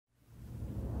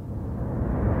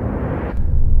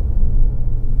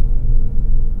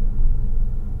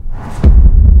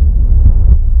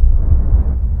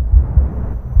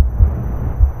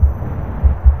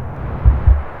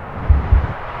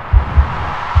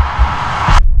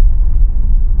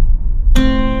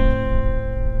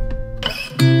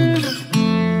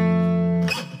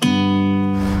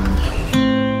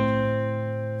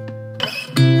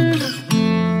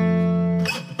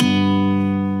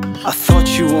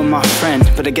were my friend,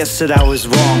 but I guess that I was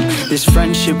wrong. This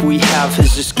friendship we have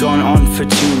has just gone on for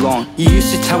too long. You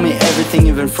used to tell me everything,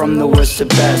 even from the worst to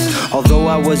best. Although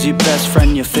I was your best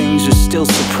friend, your feelings were still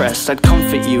suppressed. I'd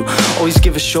comfort you, always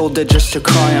give a shoulder just to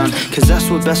cry on, cause that's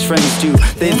what best friends do,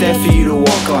 they're there for you to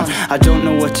walk on. I don't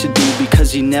know what to do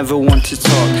because you never want to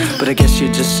talk, but I guess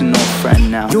you're just an old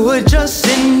friend now. You're just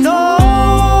an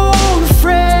old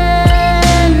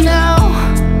friend now.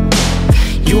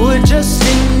 You're just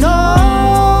an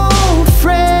old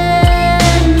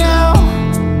friend now.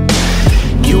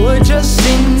 You're just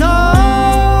an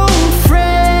old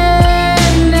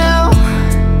friend now.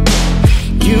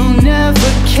 You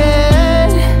never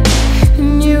cared,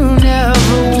 and you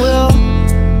never will.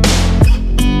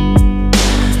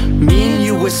 Me and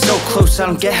you were so close, I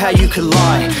don't get how you could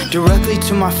lie. Directly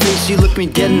to my face, you look me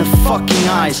dead in the fucking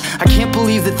eyes. I can't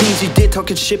believe the things you did,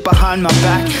 talking shit behind my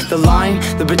back. The lying,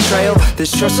 the betrayal,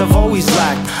 this trust I've always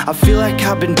lacked. I feel like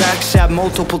I've been backstabbed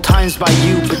multiple times by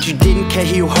you, but you didn't care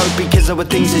who you hurt because of the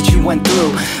things that you went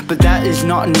through. But that is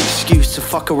not an excuse to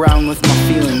fuck around with my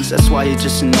feelings. That's why you're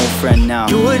just an old friend now.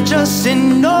 You're just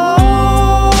an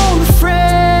old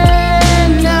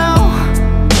friend now.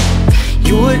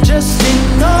 You're just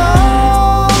an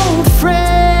old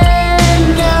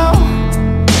friend now.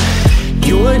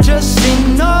 You're just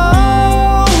an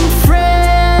old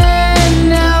friend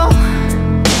now.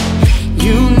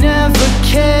 You never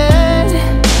cared,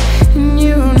 and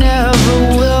you never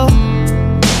will.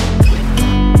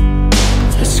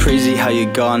 It's crazy how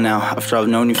you're gone now, after I've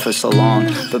known you for so long.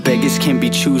 But beggars can't be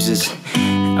choosers,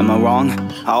 am I wrong?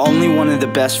 I only wanted the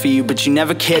best for you, but you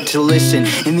never cared to listen.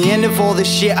 In the end of all this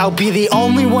shit, I'll be the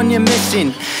only one you're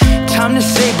missing. Time to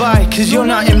say bye, cause you're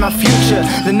not in my future.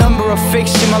 The number of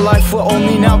fakes in my life will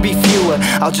only now be fewer.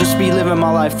 I'll just be living my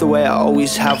life the way I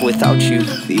always have without you.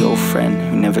 The old friend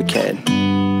who never cared.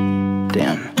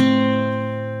 Damn.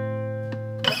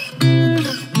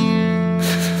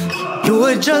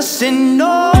 You're just an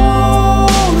old